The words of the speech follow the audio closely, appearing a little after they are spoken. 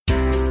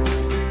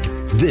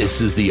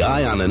This is the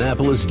Eye on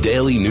Annapolis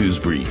Daily News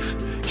Brief,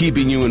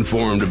 keeping you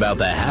informed about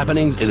the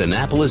happenings in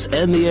Annapolis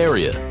and the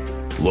area.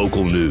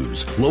 Local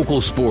news,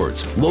 local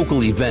sports,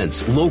 local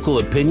events, local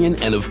opinion,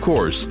 and of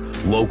course,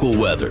 local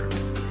weather.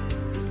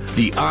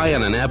 The Eye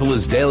on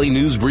Annapolis Daily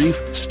News Brief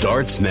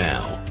starts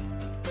now.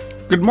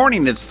 Good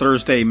morning. It's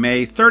Thursday,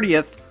 May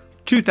 30th,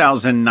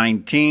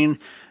 2019.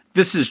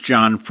 This is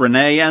John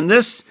Frenaye, and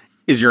this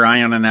is your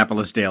Eye on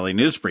Annapolis Daily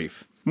News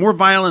Brief. More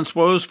violence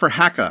woes for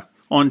Hacka.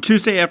 On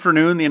Tuesday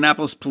afternoon, the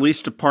Annapolis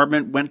Police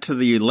Department went to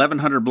the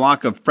 1100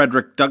 block of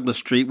Frederick Douglass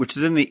Street, which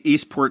is in the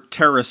Eastport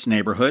Terrace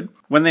neighborhood.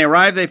 When they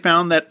arrived, they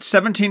found that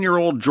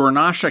 17-year-old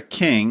Jornasha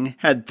King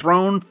had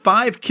thrown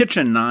 5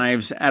 kitchen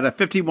knives at a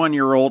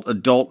 51-year-old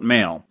adult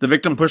male. The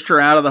victim pushed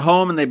her out of the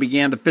home and they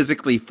began to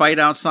physically fight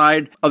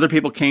outside. Other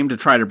people came to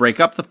try to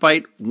break up the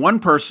fight. One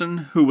person,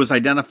 who was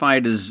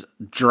identified as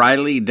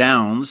Dryly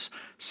Downs,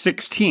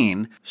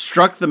 16,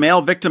 struck the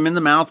male victim in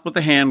the mouth with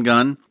a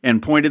handgun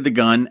and pointed the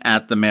gun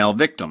at the male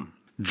victim.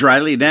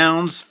 Dryly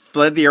Downs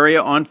fled the area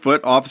on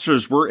foot.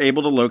 Officers were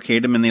able to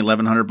locate him in the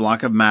 1100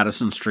 block of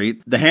Madison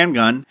Street. The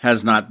handgun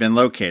has not been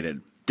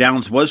located.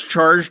 Downs was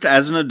charged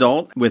as an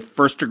adult with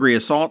first-degree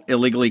assault,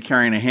 illegally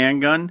carrying a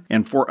handgun,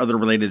 and 4 other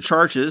related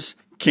charges.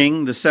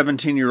 King, the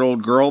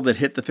 17-year-old girl that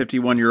hit the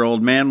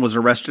 51-year-old man, was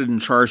arrested and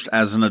charged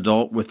as an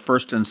adult with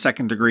first and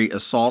second-degree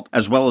assault,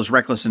 as well as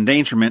reckless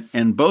endangerment,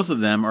 and both of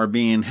them are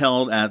being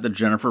held at the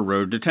Jennifer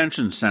Road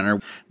Detention Center.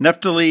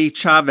 Neftali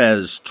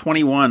Chavez,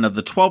 21, of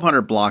the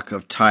 1200 block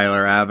of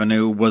Tyler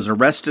Avenue, was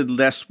arrested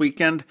last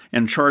weekend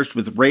and charged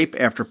with rape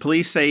after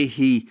police say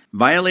he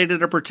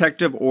violated a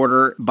protective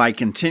order by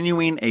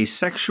continuing a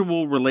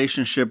sexual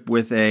relationship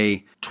with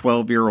a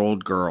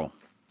 12-year-old girl.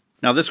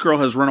 Now, this girl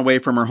has run away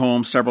from her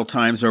home several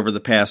times over the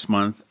past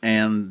month,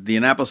 and the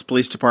Annapolis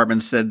Police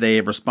Department said they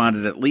have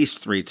responded at least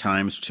 3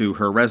 times to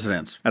her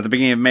residence. At the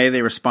beginning of May,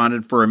 they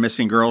responded for a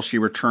missing girl. She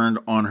returned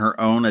on her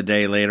own a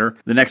day later.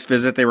 The next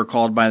visit, they were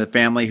called by the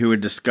family, who had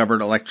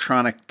discovered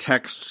electronic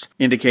texts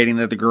indicating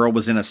that the girl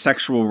was in a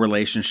sexual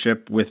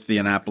relationship with the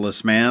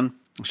Annapolis man.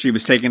 She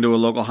was taken to a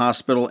local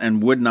hospital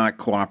and would not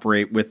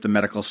cooperate with the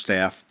medical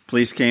staff.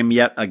 Police came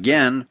yet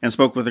again and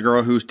spoke with a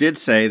girl who did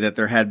say that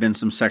there had been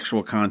some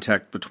sexual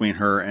contact between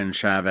her and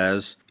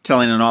Chavez,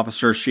 telling an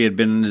officer she had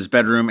been in his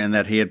bedroom and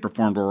that he had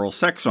performed oral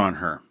sex on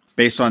her.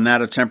 Based on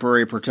that, a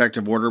temporary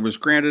protective order was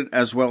granted,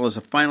 as well as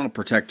a final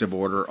protective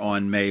order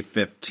on May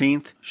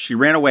 15th. She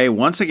ran away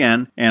once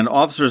again, and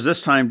officers this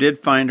time did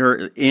find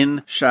her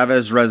in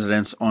Chavez's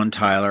residence on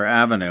Tyler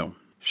Avenue.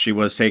 She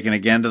was taken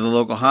again to the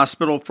local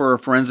hospital for a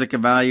forensic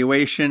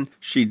evaluation.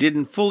 She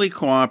didn't fully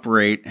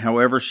cooperate.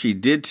 However, she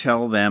did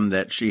tell them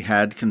that she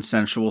had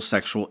consensual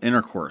sexual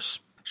intercourse.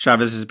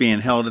 Chavez is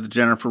being held at the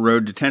Jennifer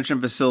Road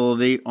Detention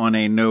Facility on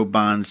a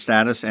no-bond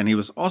status, and he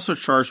was also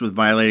charged with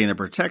violating the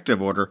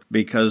protective order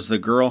because the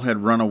girl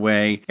had run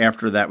away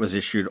after that was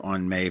issued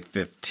on May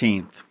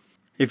 15th.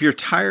 If you're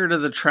tired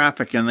of the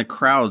traffic and the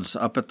crowds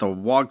up at the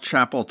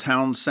Waughchapel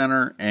Town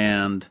Center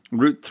and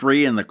Route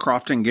 3 in the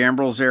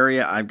Crofton-Gambrels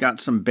area, I've got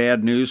some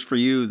bad news for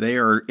you. They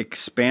are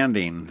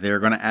expanding. They're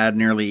going to add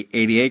nearly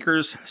 80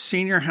 acres,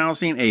 senior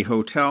housing, a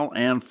hotel,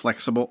 and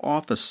flexible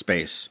office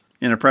space.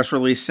 In a press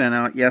release sent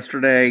out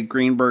yesterday,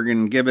 Greenberg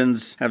and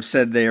Gibbons have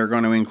said they are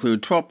going to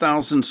include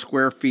 12,000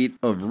 square feet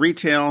of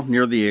retail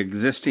near the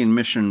existing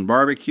Mission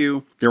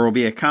Barbecue. There will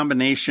be a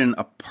combination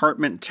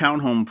apartment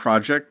townhome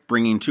project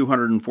bringing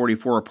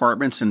 244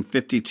 apartments and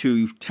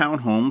 52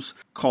 townhomes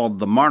called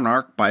the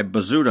Monarch by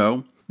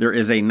Bozzuto. There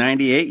is a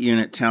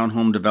 98-unit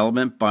townhome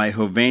development by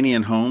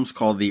Hovanian Homes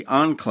called the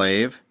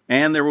Enclave.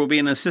 And there will be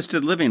an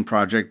assisted living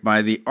project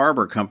by the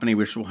Arbor Company,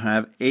 which will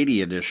have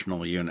 80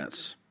 additional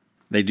units.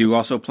 They do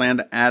also plan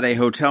to add a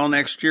hotel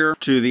next year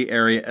to the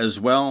area as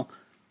well.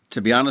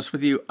 To be honest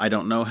with you, I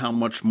don't know how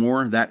much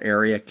more that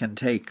area can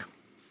take.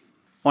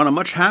 On a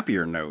much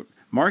happier note,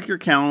 mark your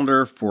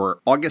calendar for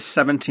August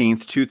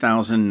 17th,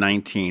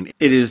 2019.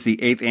 It is the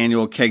 8th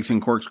annual Kegs and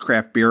Corks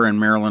Craft Beer and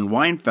Maryland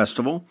Wine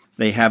Festival.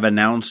 They have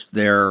announced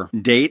their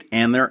date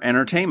and their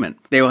entertainment.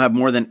 They will have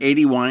more than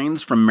 80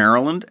 wines from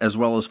Maryland, as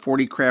well as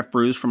 40 craft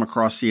brews from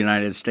across the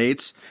United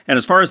States. And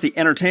as far as the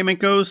entertainment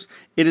goes,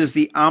 it is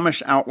the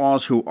Amish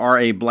Outlaws, who are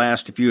a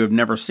blast. If you have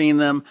never seen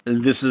them,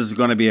 this is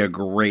going to be a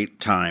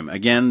great time.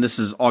 Again, this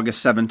is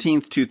August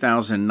 17th,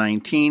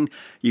 2019.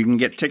 You can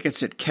get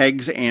tickets at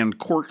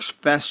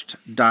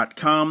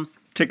kegsandcorksfest.com.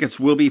 Tickets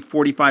will be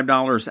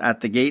 $45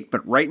 at the gate,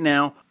 but right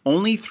now,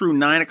 only through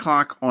 9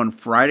 o'clock on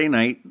Friday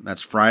night,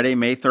 that's Friday,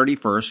 May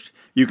 31st,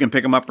 you can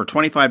pick them up for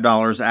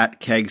 $25 at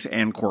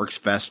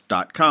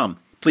kegsandcorksfest.com.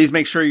 Please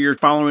make sure you're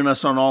following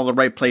us on all the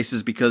right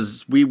places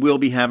because we will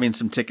be having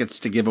some tickets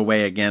to give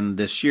away again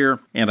this year.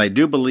 And I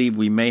do believe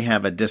we may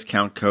have a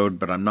discount code,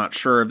 but I'm not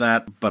sure of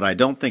that. But I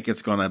don't think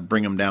it's going to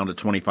bring them down to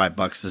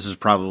 $25. This is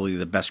probably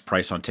the best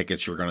price on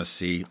tickets you're going to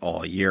see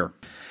all year.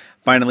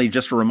 Finally,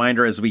 just a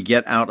reminder, as we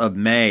get out of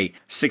May,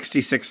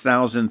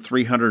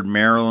 66,300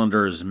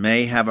 Marylanders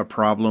may have a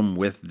problem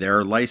with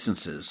their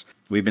licenses.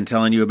 We've been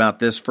telling you about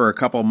this for a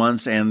couple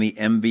months, and the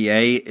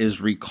MVA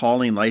is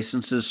recalling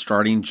licenses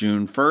starting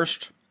June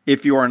 1st.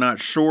 If you are not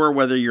sure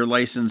whether your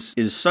license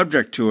is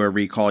subject to a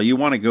recall, you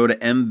want to go to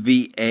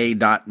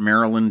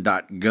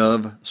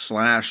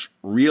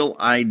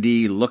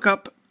mva.maryland.gov/REALID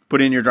lookup.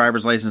 Put in your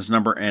driver's license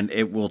number and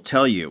it will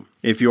tell you.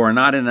 If you are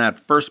not in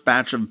that first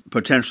batch of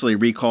potentially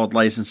recalled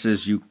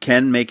licenses, you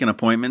can make an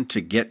appointment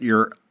to get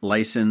your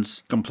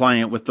license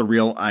compliant with the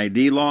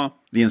REALID law.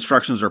 The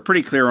instructions are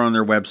pretty clear on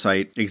their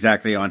website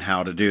exactly on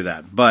how to do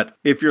that. But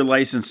if your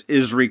license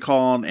is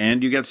recalled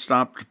and you get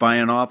stopped by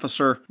an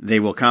officer,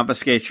 they will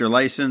confiscate your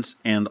license,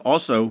 and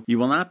also you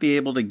will not be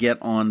able to get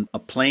on a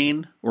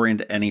plane or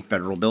into any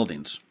federal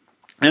buildings.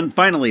 And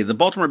finally, the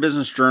Baltimore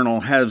Business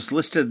Journal has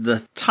listed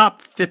the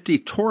top 50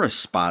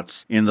 tourist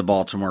spots in the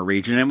Baltimore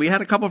region, and we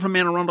had a couple from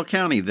Anne Arundel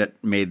County that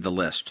made the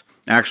list.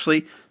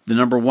 Actually, the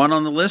number one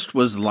on the list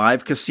was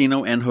Live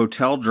Casino and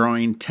Hotel,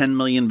 drawing 10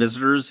 million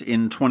visitors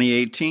in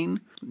 2018.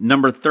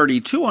 Number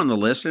 32 on the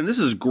list, and this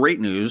is great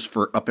news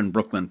for up in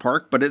Brooklyn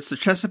Park, but it's the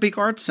Chesapeake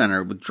Arts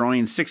Center, with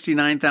drawing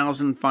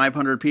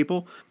 69,500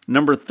 people.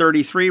 Number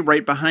 33,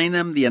 right behind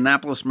them, the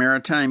Annapolis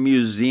Maritime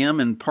Museum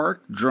and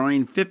Park,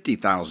 drawing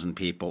 50,000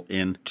 people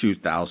in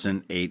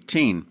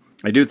 2018.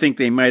 I do think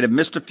they might have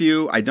missed a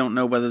few. I don't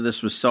know whether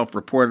this was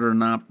self-reported or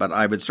not, but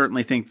I would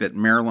certainly think that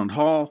Maryland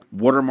Hall,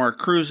 Watermark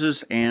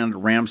Cruises,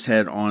 and Ram's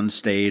Head on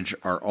Stage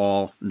are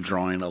all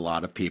drawing a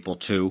lot of people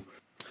too.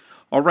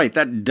 All right,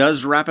 that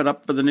does wrap it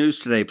up for the news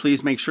today.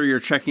 Please make sure you're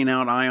checking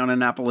out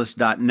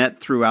eyeonannapolis.net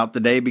throughout the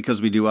day,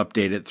 because we do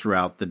update it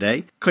throughout the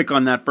day. Click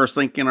on that first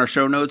link in our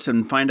show notes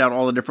and find out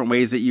all the different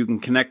ways that you can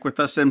connect with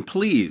us. And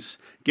please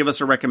give us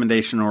a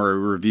recommendation or a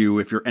review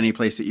if you're any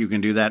place that you can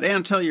do that,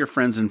 and tell your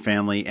friends and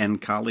family and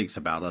colleagues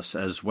about us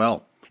as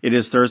well. It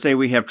is Thursday.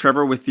 We have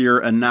Trevor with your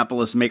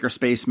Annapolis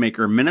Makerspace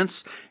Maker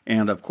Minutes.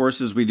 And of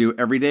course, as we do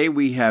every day,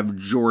 we have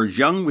George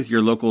Young with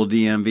your local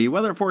DMV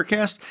weather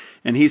forecast.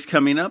 And he's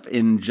coming up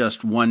in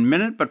just 1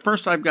 minute. But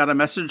first, I've got a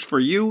message for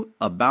you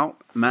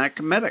about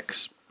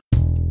MacMedics.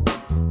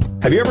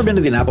 Have you ever been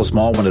to the Annapolis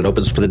Mall when it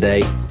opens for the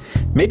day?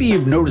 Maybe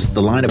you've noticed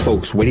the line of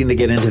folks waiting to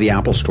get into the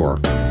Apple Store.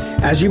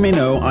 As you may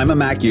know, I'm a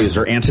Mac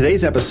user, and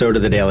today's episode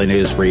of the Daily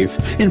News Brief,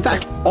 in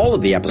fact, all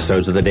of the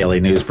episodes of the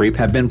Daily News Brief,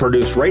 have been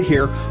produced right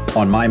here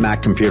on my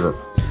Mac computer.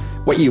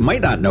 What you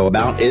might not know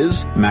about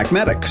is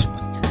MacMedics.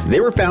 They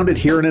were founded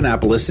here in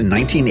Annapolis in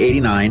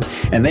 1989,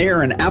 and they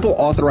are an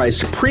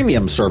Apple-authorized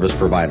premium service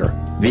provider,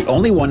 the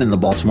only one in the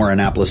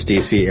Baltimore-Annapolis,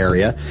 D.C.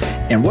 area.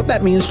 And what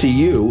that means to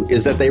you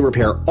is that they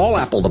repair all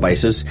Apple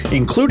devices,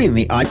 including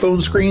the iPhone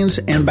screens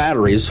and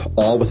batteries,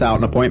 all without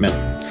an appointment.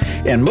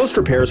 And most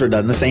repairs are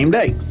done the same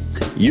day,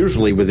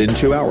 usually within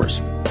 2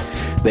 hours.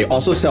 They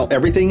also sell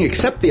everything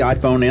except the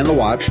iPhone and the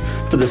watch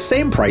for the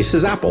same price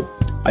as Apple.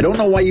 I don't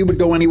know why you would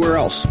go anywhere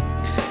else.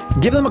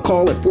 Give them a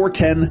call at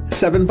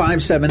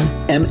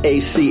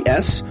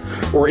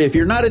 410-757-MACS, or if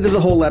you're not into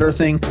the whole letter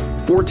thing,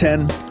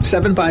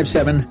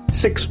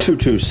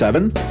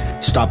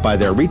 410-757-6227. Stop by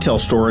their retail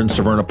store in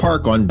Severna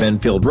Park on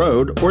Benfield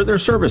Road, or their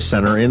service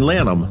center in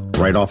Lanham,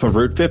 right off of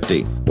Route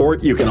 50. Or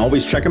you can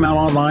always check them out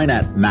online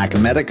at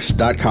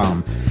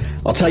macmedics.com.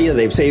 I'll tell you,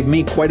 they've saved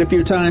me quite a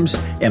few times,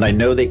 and I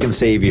know they can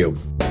save you.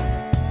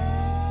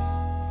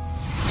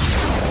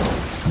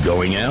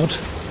 Going out?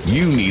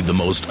 You need the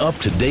most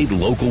up-to-date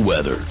local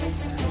weather.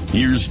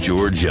 Here's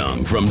George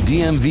Young from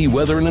DMV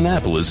Weather in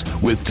Annapolis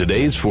with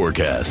today's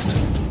forecast.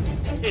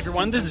 Hey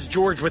everyone, this is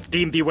George with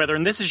DMV Weather,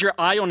 and this is your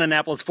Eye on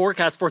Annapolis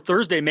forecast for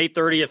Thursday, May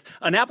 30th.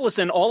 Annapolis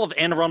and all of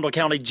Anne Arundel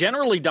County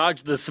generally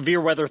dodged the severe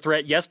weather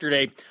threat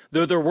yesterday,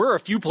 though there were a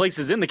few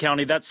places in the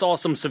county that saw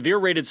some severe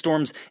rated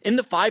storms in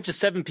the 5 to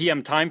 7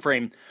 p.m. time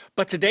frame.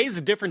 But today is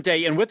a different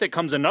day, and with it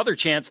comes another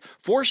chance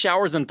for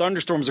showers and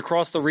thunderstorms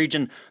across the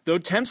region, though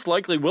temps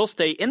likely will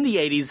stay in the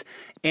 80s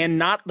and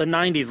not the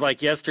 90s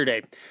like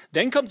yesterday.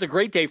 Then comes a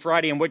great day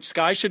Friday, in which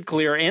skies should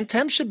clear and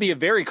temps should be a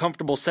very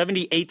comfortable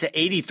 78 to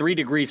 83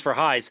 degrees for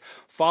highs,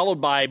 followed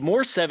by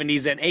more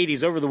 70s and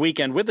 80s over the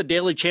weekend with a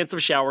daily chance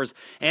of showers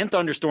and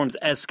thunderstorms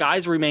as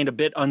skies remain a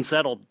bit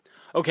unsettled.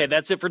 Okay,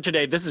 that's it for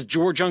today. This is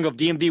George Young of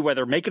DMV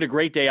Weather. Make it a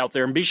great day out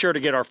there, and be sure to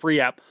get our free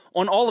app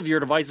on all of your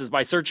devices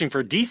by searching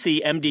for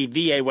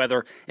DCMDVA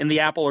Weather in the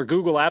Apple or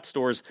Google App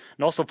Stores.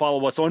 And also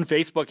follow us on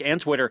Facebook and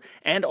Twitter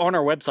and on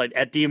our website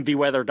at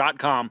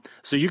dmvweather.com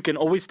so you can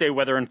always stay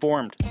weather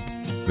informed.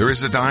 There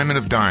is a diamond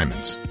of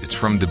diamonds. It's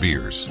from De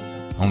Beers.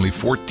 Only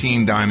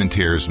 14 diamond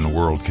tears in the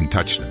world can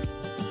touch them.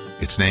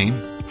 Its name,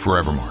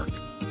 Forevermark.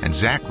 And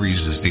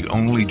Zachary's is the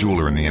only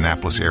jeweler in the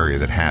Annapolis area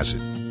that has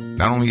it.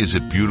 Not only is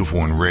it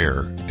beautiful and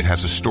rare, it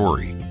has a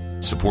story,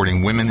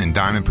 supporting women in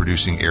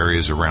diamond-producing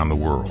areas around the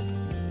world.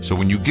 So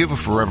when you give a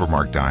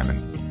Forevermark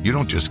diamond, you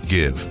don't just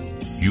give,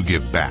 you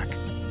give back.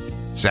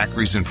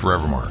 Zachary's and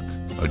Forevermark,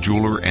 a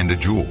jeweler and a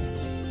jewel.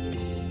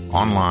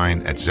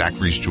 Online at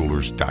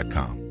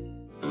zacharysjewelers.com.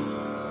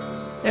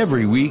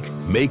 Every week,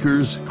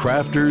 makers,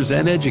 crafters,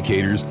 and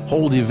educators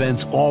hold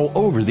events all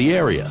over the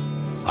area.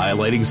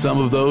 Highlighting some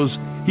of those,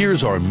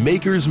 here's our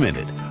Makers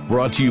Minute,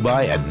 brought to you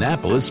by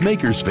Annapolis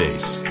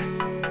Makerspace.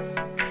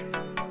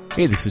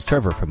 Hey, this is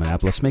Trevor from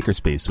Annapolis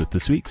Makerspace with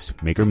this week's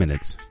Maker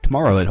Minutes.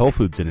 Tomorrow at Whole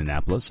Foods in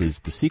Annapolis is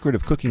The Secret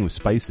of Cooking with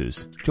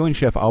Spices. Join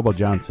Chef Alba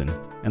Johnson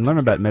and learn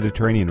about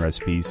Mediterranean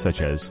recipes such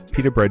as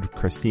pita bread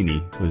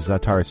crostini with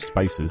za'atar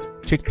spices,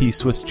 chickpea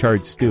Swiss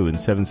chard stew in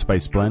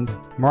 7-spice blend,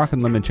 Moroccan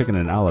lemon chicken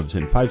and olives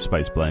in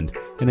 5-spice blend,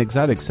 and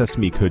exotic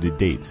sesame-coated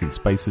dates in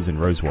spices and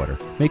rosewater.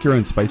 Make your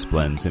own spice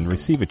blends and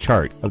receive a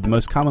chart of the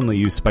most commonly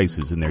used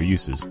spices and their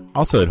uses.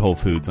 Also at Whole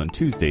Foods on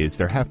Tuesday is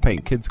their Half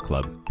Pint Kids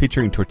Club,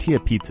 featuring tortilla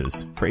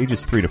pizzas for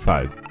ages 3 to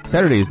 5.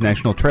 Saturday is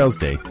National Trails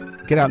Day.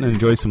 Get out and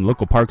enjoy some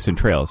local parks and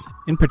trails.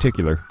 In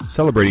particular,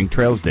 celebrating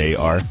Trails Day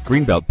are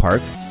Greenbelt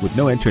Park, with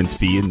no entrance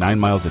fee and 9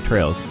 miles of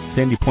trails,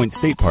 Sandy Point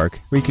State Park,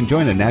 where you can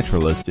join a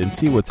naturalist and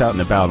see what's out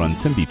and about on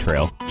Simby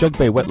Trail, Jug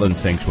Bay Wetland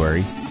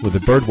Sanctuary, with a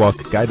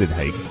birdwalk guided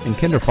hike, and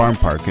Kinder Farm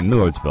Park in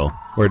Millersville,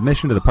 where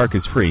admission to the park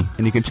is free,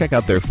 and you can check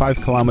out their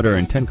 5-kilometer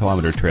and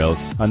 10-kilometer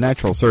trails on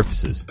natural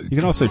surfaces. You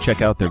can also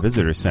check out their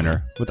visitor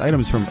center with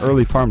items from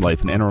early farm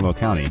life in Anne Arundel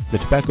County. The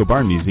Tobacco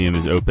Barn Museum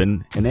is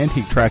open, and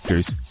antique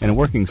tractors and a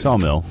working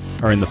sawmill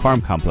are in the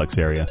farm complex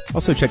area.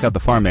 Also check out the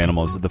farm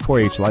animals that the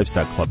 4-H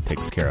Livestock Club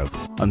takes care of.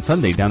 On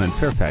Sunday down in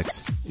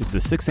Fairfax is the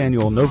 6th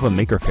annual Nova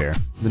Maker Fair.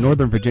 The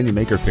Northern Virginia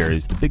Maker Fair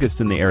is the biggest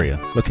in the area,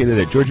 located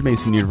at George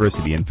Mason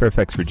University in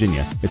Fairfax,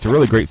 Virginia. It's a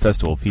really great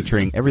festival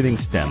featuring everything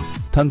STEM.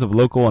 Tons of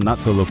local and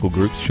not-so-local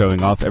groups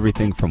showing off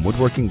everything from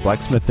woodworking,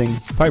 blacksmithing,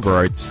 fiber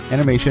arts,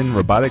 animation,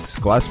 robotics,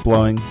 glass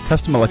blowing,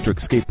 custom electric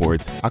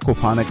skateboards,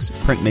 aquaponics,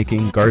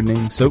 printmaking,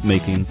 gardening, soap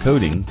making,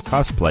 coding,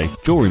 cosplay,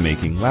 jewelry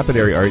making,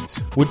 lapidary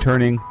arts, wood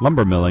turning,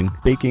 lumber milling,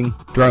 baking,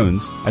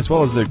 drones, as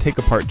well as their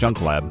take-apart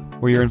junk lab,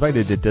 where you're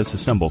invited to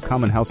disassemble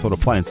common household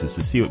appliances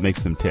to see what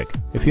makes them tick.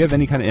 If you have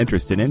any kind of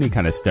interest in any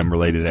kind of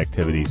STEM-related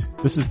activities,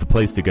 this is the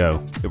place to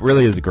go. It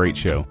really is a great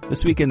show.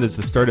 This weekend is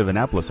the start of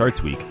Annapolis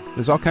Arts Week.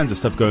 There's all kinds of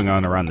stuff going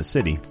on around the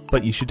city,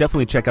 but you should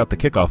definitely check out the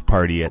kickoff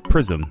party at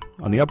Prism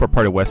on the upper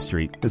part of West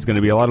Street. There's going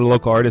to be a lot of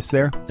local artists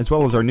there, as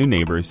well as our new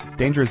neighbors,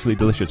 Dangerously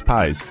Delicious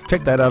Pies.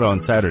 Check that out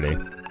on Saturday.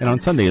 And on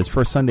Sunday is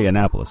First Sunday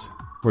Annapolis,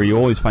 where you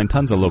always find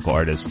tons of local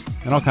artists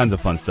and all kinds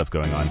of fun stuff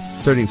going on.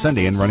 Starting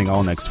Sunday and running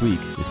all next week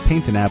is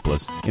Paint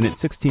Annapolis. In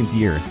its 16th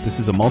year, this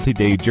is a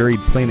multi-day juried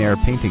plein-air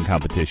painting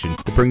competition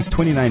that brings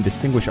 29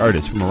 distinguished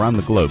artists from around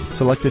the globe,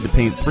 selected to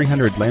paint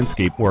 300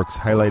 landscape works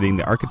highlighting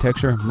the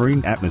architecture,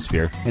 marine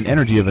atmosphere, and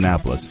energy of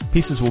Annapolis.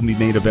 Pieces will be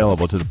made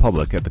available to the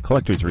public at the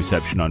collector's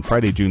reception on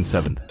Friday, June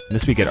 7th.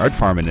 This week at Art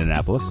Farm in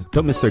Annapolis,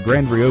 don't miss their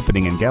grand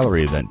reopening and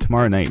gallery event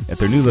tomorrow night at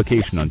their new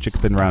location on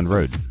Chickapin Round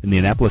Road in the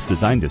Annapolis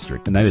Design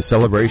District. The night is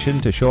celebration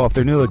to show off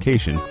their new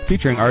location,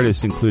 featuring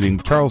artists including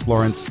Charles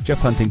Lawrence, Jeff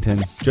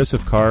Huntington,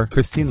 Joseph Carr,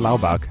 Christine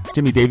Laubach,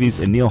 Jimmy Davies,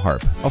 and Neil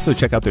Harp. Also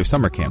check out their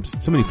summer camps.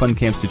 So many fun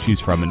camps to choose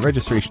from, and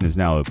registration is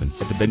now open.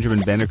 At the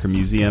Benjamin Banneker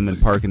Museum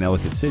and Park in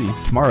Ellicott City,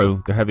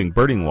 tomorrow they're having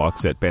birding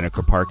walks at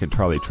Banneker Park and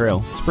Trolley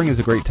Trail. Spring is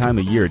a great time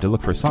of year to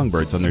look for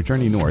songbirds on their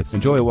journey north.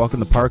 Enjoy a walk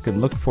in the park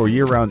and look for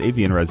year-round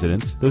avian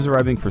residents, those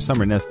arriving for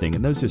summer nesting,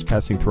 and those just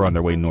passing through on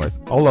their way north.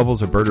 All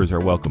levels of birders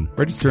are welcome.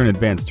 Register in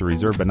advance to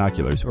reserve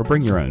binoculars or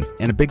bring your own.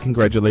 And a big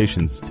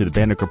congratulations to the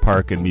Banneker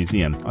Park and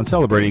Museum on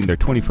celebrating their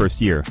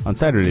 21st year. On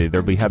Saturday,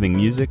 they'll be having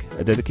music,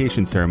 a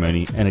dedication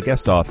ceremony, and a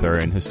guest author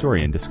and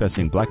historian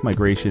discussing black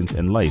migrations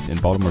and life in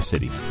Baltimore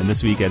City. And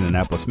this week at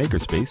Annapolis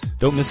Makerspace,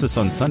 don't miss us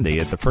on Sunday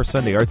at the First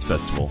Sunday Arts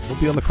Festival. We'll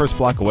be on the first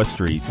block of West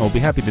Street, and we'll be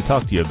happy to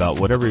talk to you about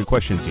whatever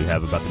questions you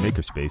have about the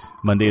Makerspace.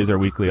 Monday is our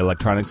weekly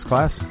electronics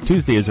class.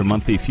 Tuesday is our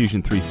monthly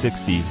Fusion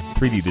 360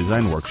 3D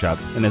design workshop.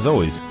 And as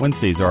always,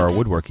 Wednesdays are our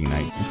woodworking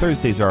night, and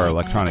Thursdays are our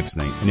electronics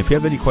night. And if you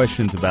have any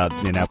questions about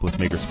the Annapolis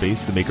Makerspace,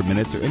 the Maker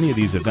Minutes, or any of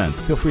these events,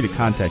 feel free to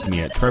contact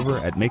me at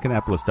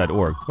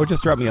trevor@makeannapolis.org, or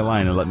just drop me a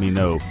line and let me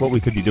know what we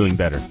could be doing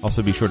better.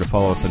 Also be sure to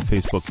follow us on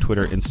Facebook,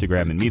 Twitter,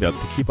 Instagram, and Meetup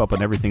to keep up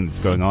on everything that's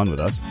going on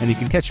with us. And you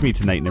can catch me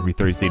tonight and every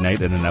Thursday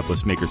night at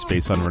Annapolis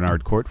Makerspace on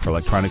Renard Court for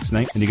Electronics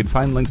Night. And you can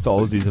find links to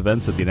all of these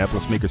events at the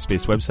Annapolis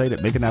Makerspace website at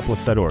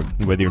makeannapolis.org.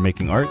 And whether you're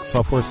making art,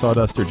 software,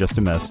 sawdust, or just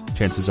a mess,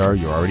 chances are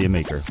you're already a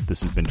maker.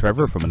 This has been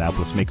Trevor from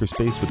Annapolis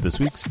Makerspace with this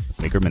week's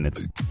Maker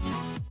Minutes.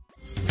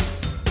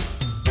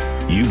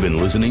 You've been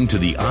listening to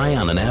the Eye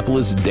on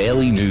Annapolis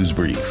Daily News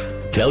Brief.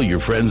 Tell your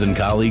friends and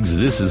colleagues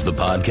this is the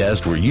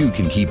podcast where you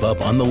can keep up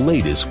on the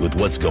latest with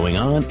what's going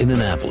on in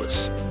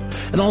Annapolis.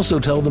 And also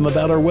tell them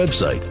about our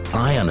website,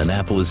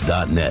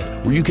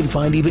 eyeonannapolis.net, where you can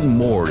find even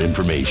more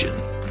information.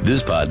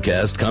 This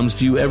podcast comes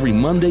to you every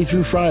Monday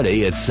through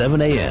Friday at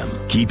 7 a.m.,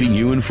 keeping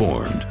you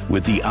informed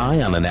with the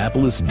Eye on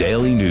Annapolis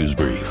Daily News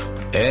Brief.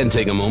 And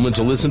take a moment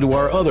to listen to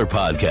our other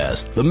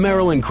podcast, The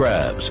Maryland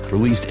Crabs,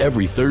 released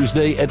every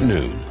Thursday at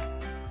noon.